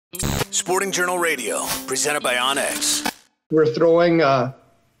Sporting Journal Radio, presented by Onyx. We're throwing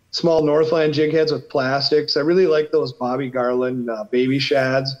small Northland jig heads with plastics. I really like those Bobby Garland baby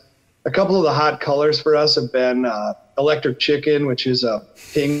shads. A couple of the hot colors for us have been electric chicken, which is a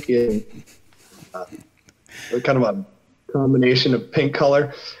pink and kind of a combination of pink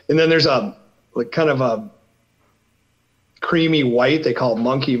color. And then there's kind of a creamy white they call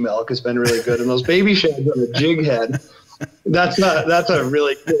monkey milk has been really good. And those baby shads on the jig head, that's a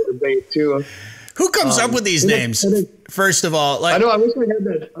really cool bait too. Who comes up with these names? First of all, I know. I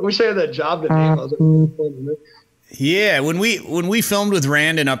wish I had that job to name. Yeah, when we filmed with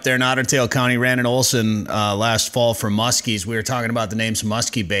Randon up there in Ottertail County, Randon Olson last fall for muskies, we were talking about the names of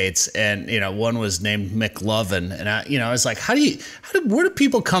muskie baits, and one was named McLovin, and I was like, where do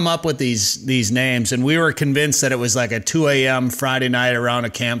people come up with these names? And we were convinced that it was like a 2 a.m. Friday night around a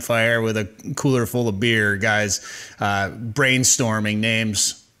campfire with a cooler full of beer, guys brainstorming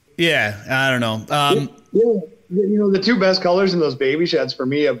names. Yeah, I don't know. The two best colors in those baby sheds for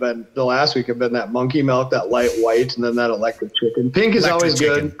me have been that monkey milk, that light white, and then that electric chicken. Pink is always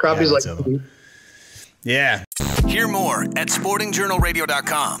good. Crappies pink. Yeah. Hear more at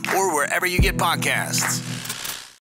sportingjournalradio.com or wherever you get podcasts.